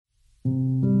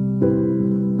Sunday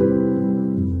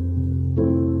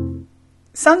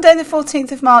the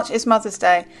 14th of March is Mother's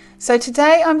Day, so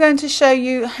today I'm going to show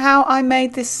you how I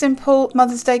made this simple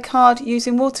Mother's Day card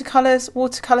using watercolours,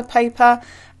 watercolour paper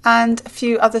and a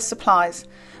few other supplies.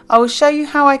 I will show you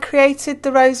how I created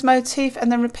the rose motif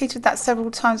and then repeated that several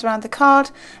times around the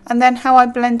card, and then how I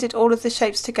blended all of the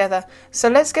shapes together. So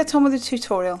let's get on with the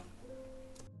tutorial.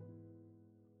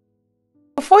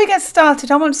 Before we get started,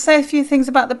 I want to say a few things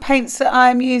about the paints that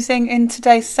I'm using in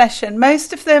today's session.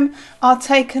 Most of them are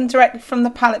taken directly from the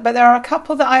palette, but there are a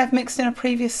couple that I have mixed in a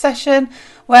previous session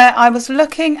where I was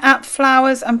looking at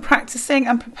flowers and practicing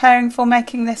and preparing for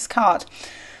making this card.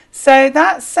 So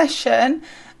that session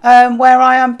where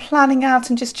I am planning out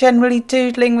and just generally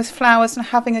doodling with flowers and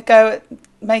having a go at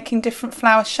making different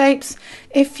flower shapes,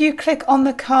 if you click on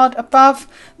the card above,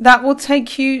 that will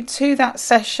take you to that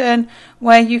session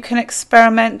where you can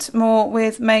experiment more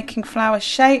with making flower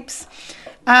shapes.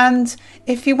 And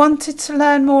if you wanted to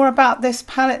learn more about this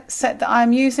palette set that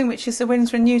I'm using, which is the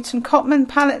Winsor & Newton Cotman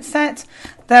palette set,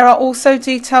 there are also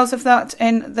details of that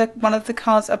in one of the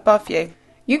cards above you.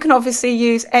 You can obviously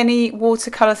use any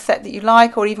watercolour set that you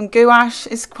like, or even gouache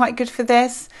is quite good for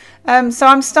this. So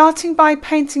I'm starting by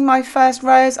painting my first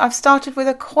rose. I've started with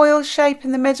a coil shape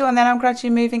in the middle and then I'm gradually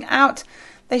moving out.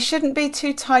 They shouldn't be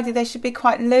too tidy, they should be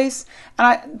quite loose.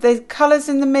 And the colours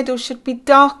in the middle should be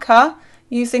darker,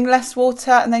 using less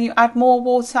water, and then you add more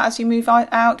water as you move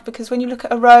out, because when you look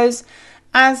at a rose,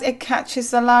 as it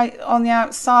catches the light on the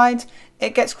outside,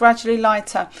 it gets gradually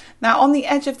lighter. Now on the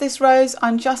edge of this rose,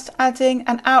 I'm just adding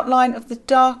an outline of the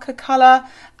darker colour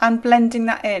and blending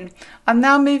that in. I'm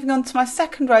now moving on to my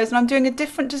second rose, and I'm doing a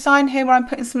different design here where I'm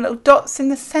putting some little dots in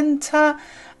the centre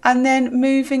and then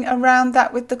moving around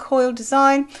that with the coil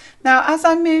design. Now as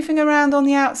I'm moving around on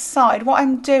the outside, what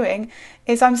I'm doing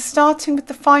is I'm starting with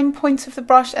the fine point of the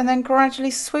brush and then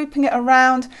gradually swooping it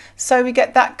around so we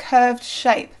get that curved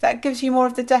shape. That gives you more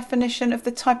of the definition of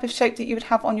the type of shape that you would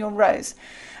have on your rose.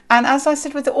 And as I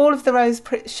said with all of the rose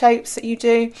shapes that you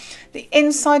do, the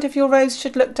inside of your rose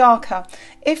should look darker.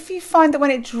 If you find that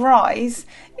when it dries,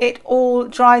 it all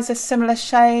dries a similar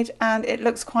shade and it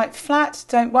looks quite flat,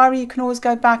 don't worry, you can always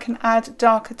go back and add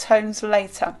darker tones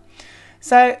later.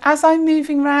 So as I'm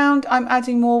moving around, I'm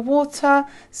adding more water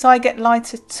so I get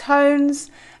lighter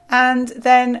tones, and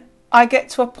then I get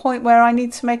to a point where I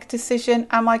need to make a decision,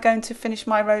 am I going to finish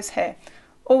my rose here?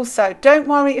 Also, don't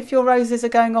worry if your roses are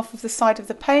going off of the side of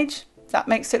the page. That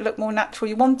makes it look more natural.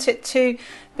 You want it to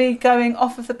be going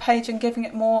off of the page and giving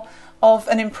it more of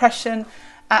an impression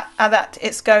that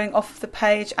it's going off of the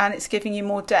page and it's giving you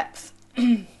more depth.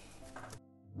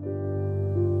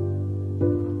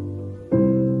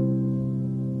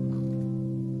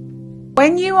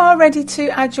 When you are ready to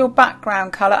add your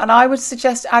background colour, and I would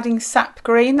suggest adding sap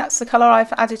green, that's the colour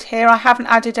I've added here. I haven't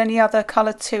added any other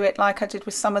colour to it like I did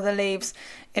with some of the leaves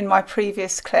in my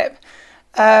previous clip.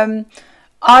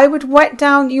 I would wet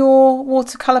down your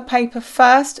watercolour paper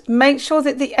first. Make sure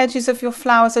that the edges of your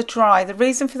flowers are dry. The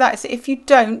reason for that is that if you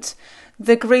don't,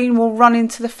 the green will run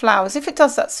into the flowers. If it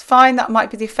does, that's fine. That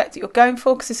might be the effect that you're going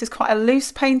for, because this is quite a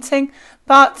loose painting.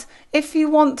 But if you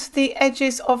want the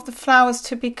edges of the flowers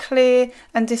to be clear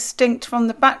and distinct from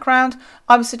the background,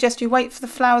 I would suggest you wait for the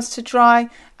flowers to dry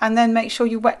and then make sure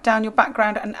you wet down your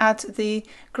background and add the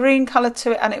green colour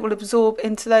to it, and it will absorb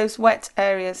into those wet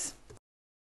areas.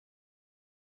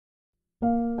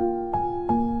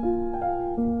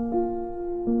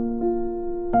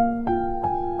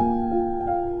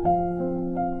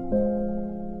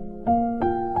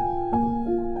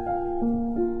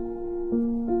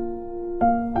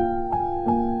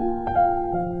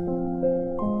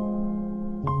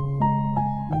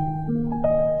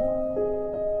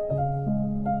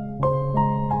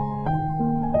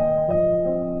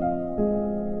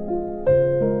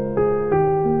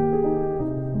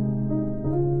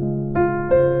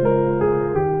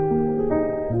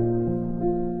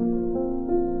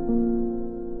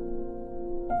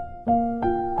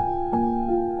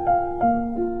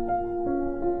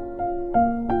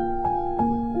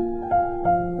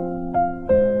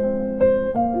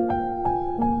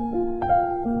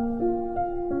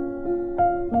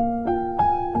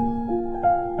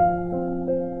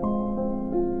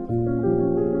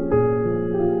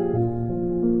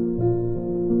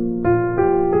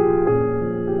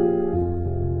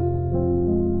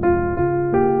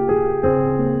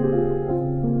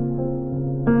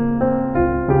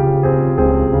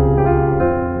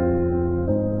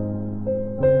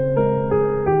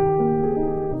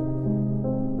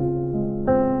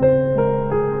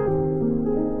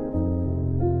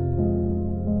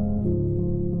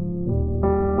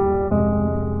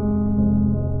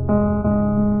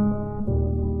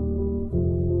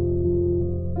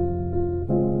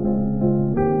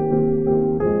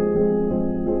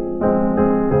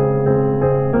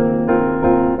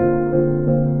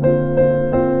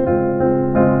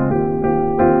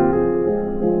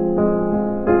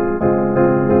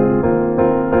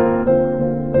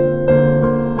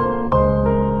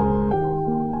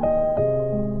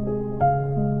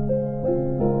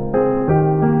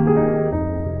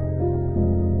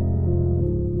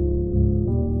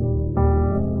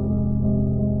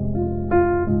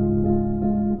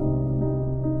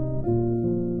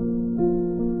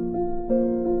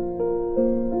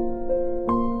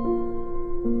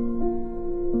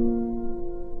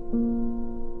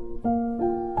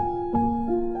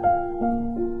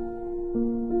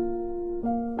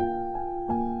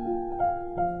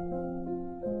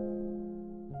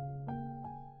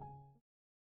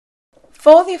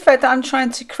 For the effect that I'm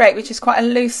trying to create, which is quite a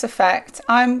loose effect,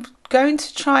 I'm going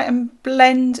to try and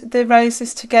blend the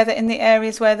roses together in the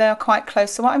areas where they are quite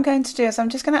close. So what I'm going to do is I'm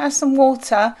just going to add some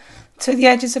water to the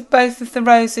edges of both of the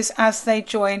roses as they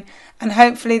join, and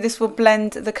hopefully this will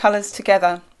blend the colours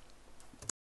together.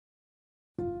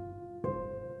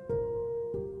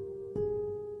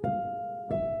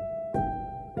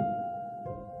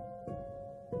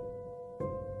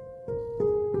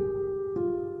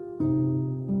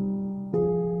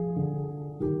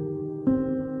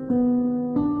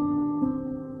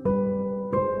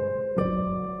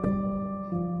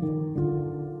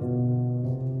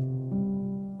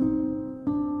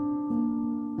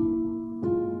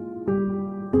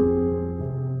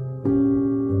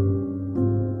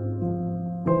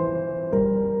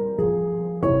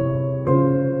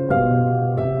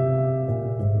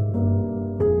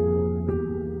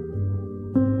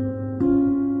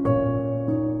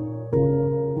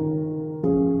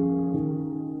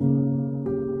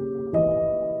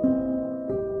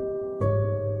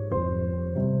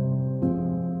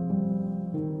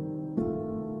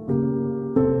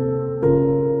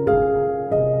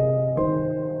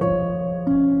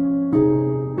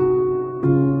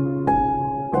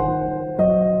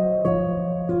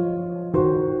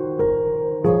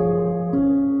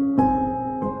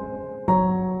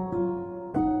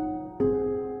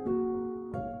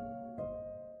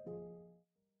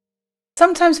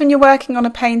 Sometimes when you're working on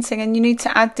a painting and you need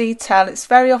to add detail, it's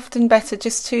very often better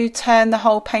just to turn the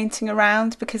whole painting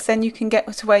around, because then you can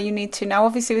get to where you need to. Now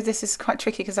obviously with this is quite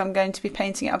tricky because I'm going to be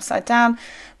painting it upside down,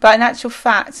 but in actual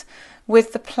fact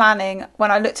with the planning, when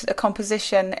I looked at the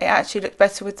composition, it actually looked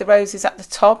better with the roses at the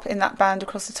top in that band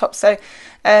across the top. So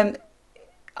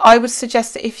I would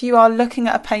suggest that if you are looking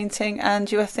at a painting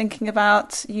and you are thinking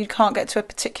about you can't get to a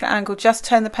particular angle, just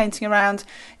turn the painting around.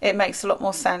 It makes a lot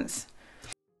more sense.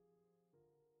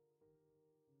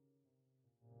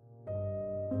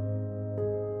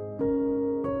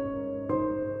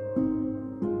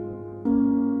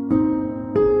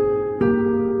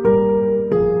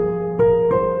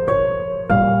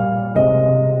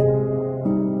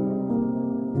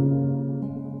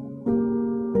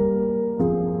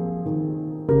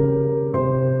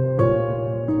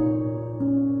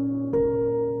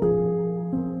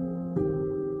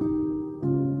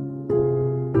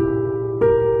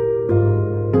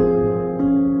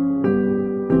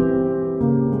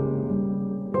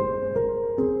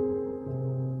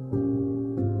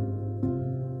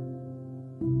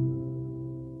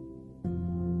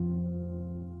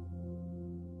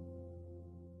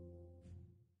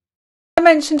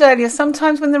 I mentioned earlier,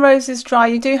 sometimes when the roses dry,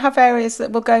 you do have areas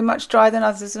that will go much drier than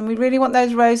others, and we really want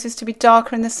those roses to be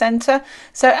darker in the centre.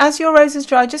 So as your roses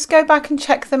dry, just go back and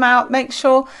check them out, make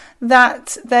sure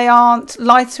that they aren't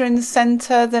lighter in the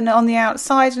centre than on the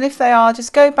outside, and if they are,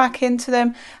 just go back into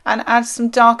them and add some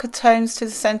darker tones to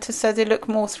the centre so they look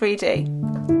more 3D.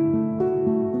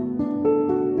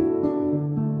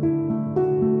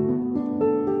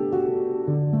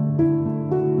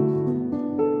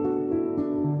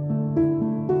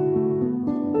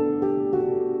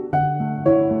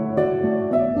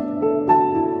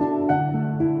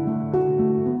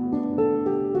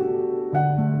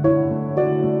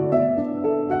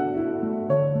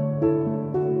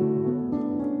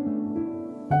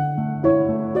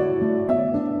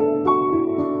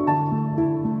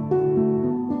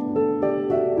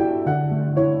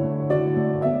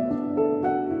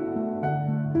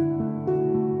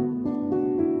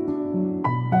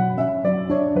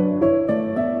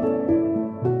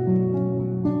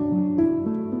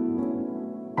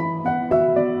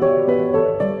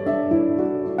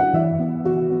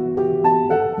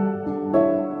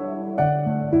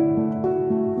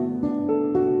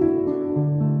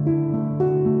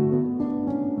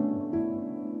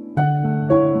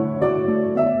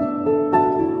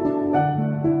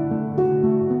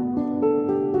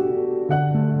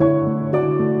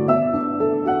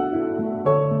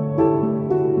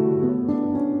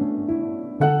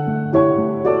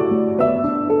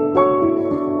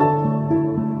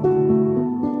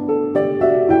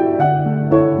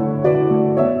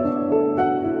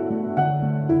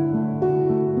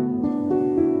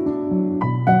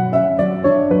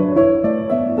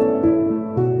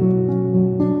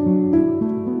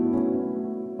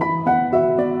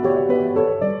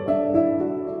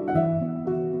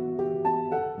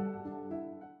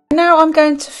 Now I'm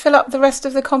going to fill up the rest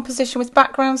of the composition with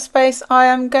background space. I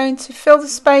am going to fill the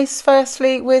space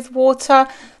firstly with water.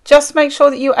 Just make sure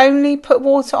that you only put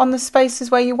water on the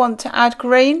spaces where you want to add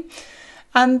green,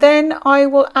 and then I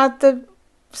will add the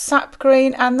sap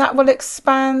green, and that will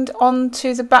expand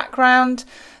onto the background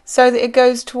so that it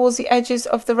goes towards the edges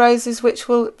of the roses, which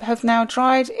will have now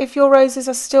dried. If your roses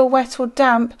are still wet or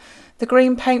damp, the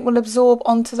green paint will absorb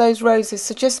onto those roses.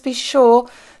 So just be sure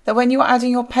that when you're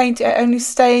adding your paint, it only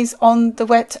stays on the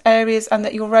wet areas and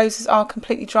that your roses are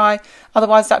completely dry.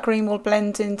 Otherwise that green will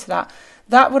blend into that.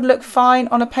 That would look fine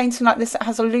on a painting like this that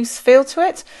has a loose feel to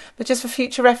it. But just for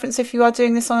future reference, if you are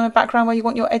doing this on a background where you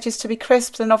want your edges to be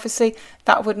crisp, then obviously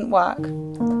that wouldn't work.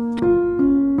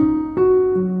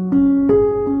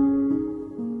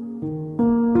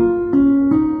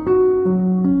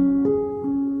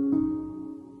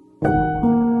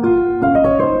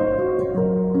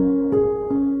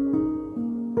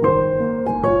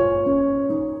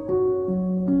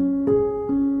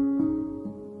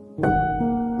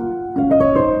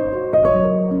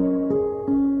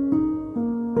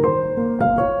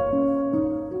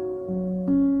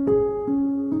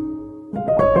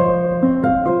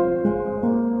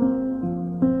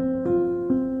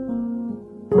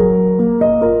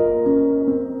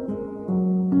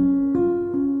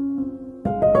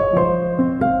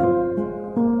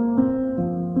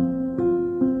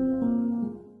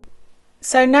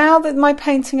 So now that my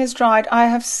painting is dried, I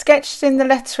have sketched in the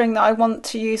lettering that I want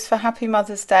to use for Happy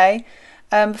Mother's Day.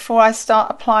 Before I start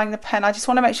applying the pen, I just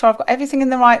want to make sure I've got everything in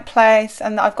the right place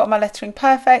and that I've got my lettering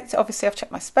perfect. Obviously I've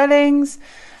checked my spellings,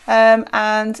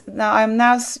 and now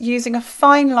I'm using a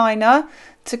fine liner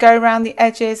to go around the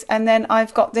edges, and then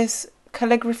I've got this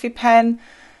calligraphy pen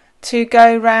to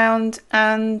go round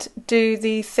and do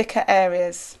the thicker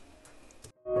areas.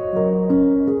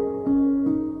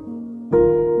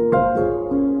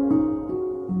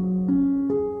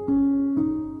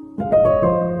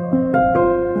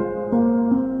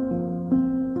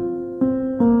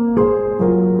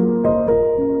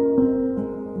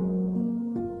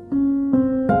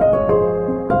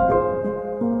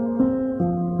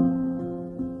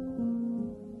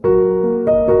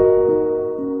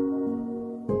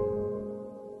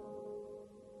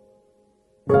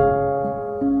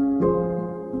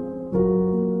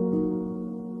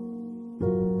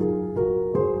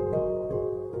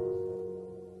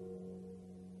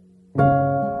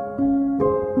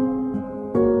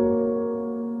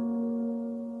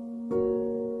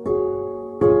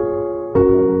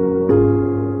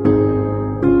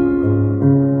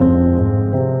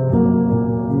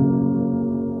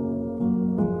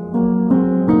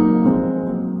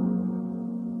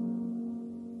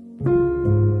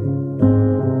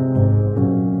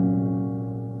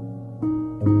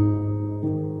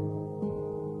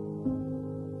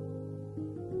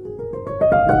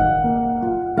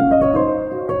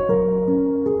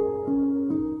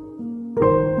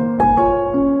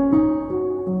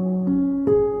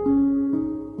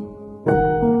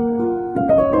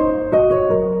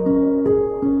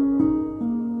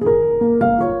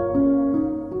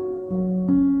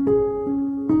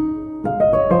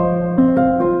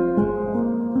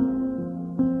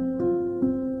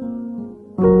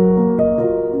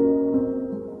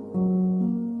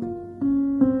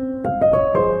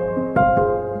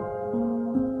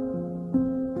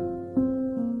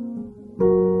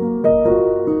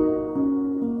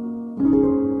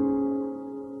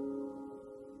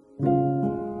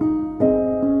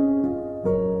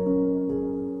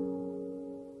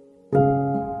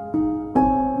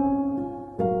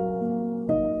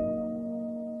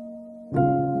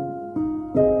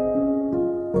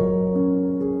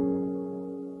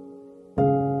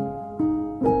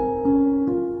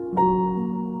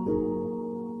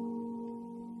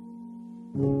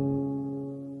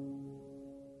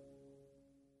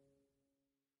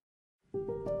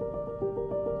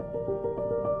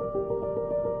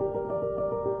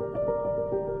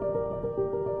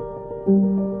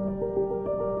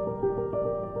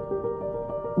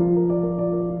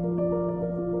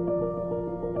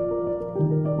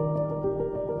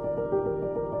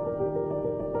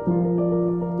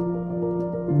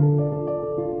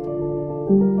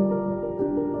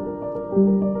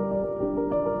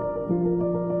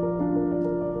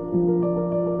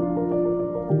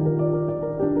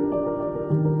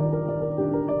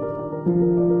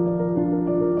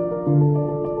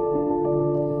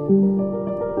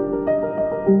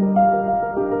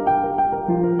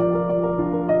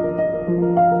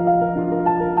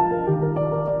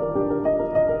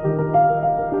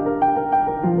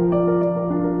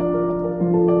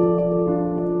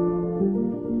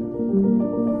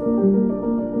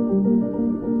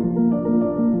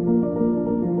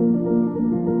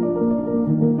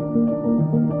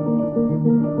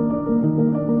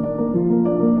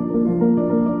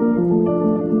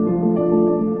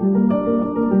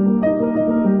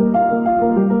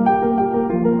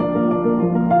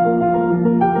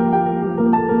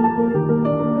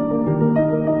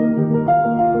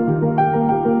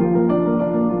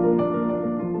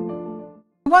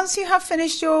 once you have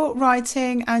finished your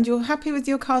writing and you're happy with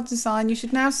your card design, you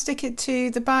should now stick it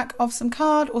to the back of some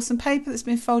card or some paper that's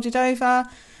been folded over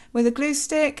with a glue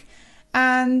stick,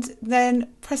 and then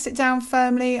press it down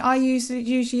firmly. I usually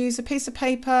use a piece of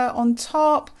paper on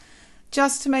top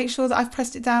just to make sure that I've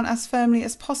pressed it down as firmly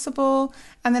as possible,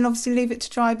 and then obviously leave it to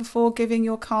dry before giving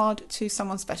your card to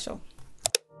someone special.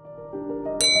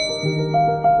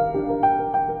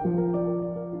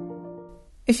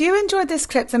 If you enjoyed this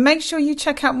clip, then make sure you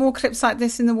check out more clips like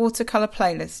this in the watercolour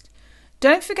playlist.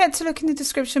 Don't forget to look in the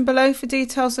description below for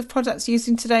details of products used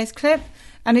in today's clip,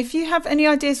 and if you have any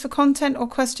ideas for content or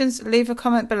questions, leave a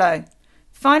comment below.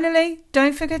 Finally,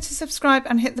 don't forget to subscribe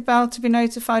and hit the bell to be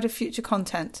notified of future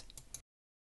content.